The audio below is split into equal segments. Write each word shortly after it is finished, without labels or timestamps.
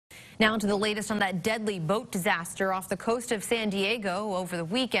Now to the latest on that deadly boat disaster off the coast of San Diego over the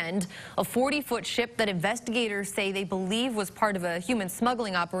weekend. A 40-foot ship that investigators say they believe was part of a human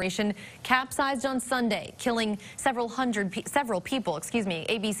smuggling operation capsized on Sunday, killing several people.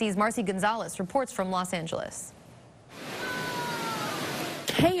 ABC's Marcy Gonzalez reports from Los Angeles.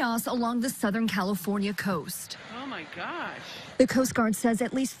 Chaos along the Southern California coast. Oh my gosh. The Coast Guard says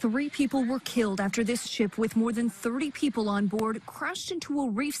at least 3 people were killed after this ship with more than 30 people on board crashed into a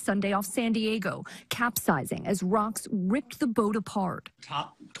reef Sunday off San Diego, capsizing as rocks ripped the boat apart.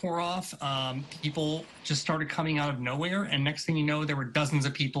 Top tore off, people just started coming out of nowhere, and next thing you know, there were dozens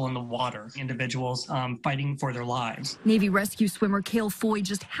of people in the water, individuals fighting for their lives. Navy rescue swimmer Cale Foy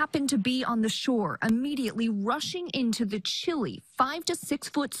just happened to be on the shore, immediately rushing into the chilly 5 to 6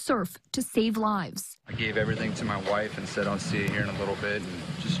 foot surf to save lives. I gave everything to my wife and said I'll see you here in a little bit, and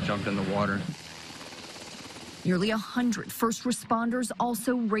just jumped in the water. Nearly 100 first responders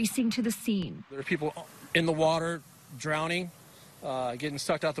also racing to the scene. There are people in the water drowning, getting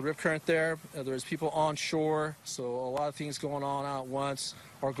sucked out the rip current there. There's people on shore, so a lot of things going on out at once.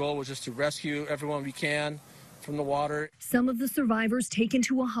 Our goal was just to rescue everyone we can from the water. Some of the survivors taken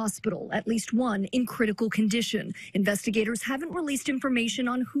to a hospital, at least one in critical condition. Investigators haven't released information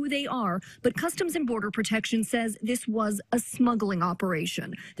on who they are, but Customs and Border Protection says this was a smuggling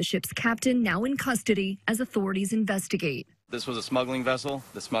operation. The ship's captain now in custody as authorities investigate. This was a smuggling vessel.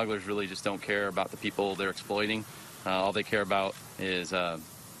 The smugglers really just don't care about the people they're exploiting. All they care about is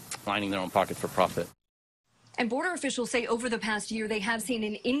lining their own pockets for profit. And border officials say over the past year, they have seen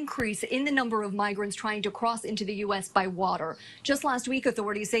an increase in the number of migrants trying to cross into the U.S. by water. Just last week,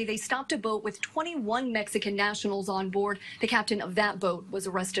 authorities say they stopped a boat with 21 Mexican nationals on board. The captain of that boat was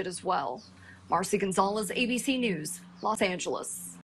arrested as well. Marcy Gonzalez, ABC News, Los Angeles.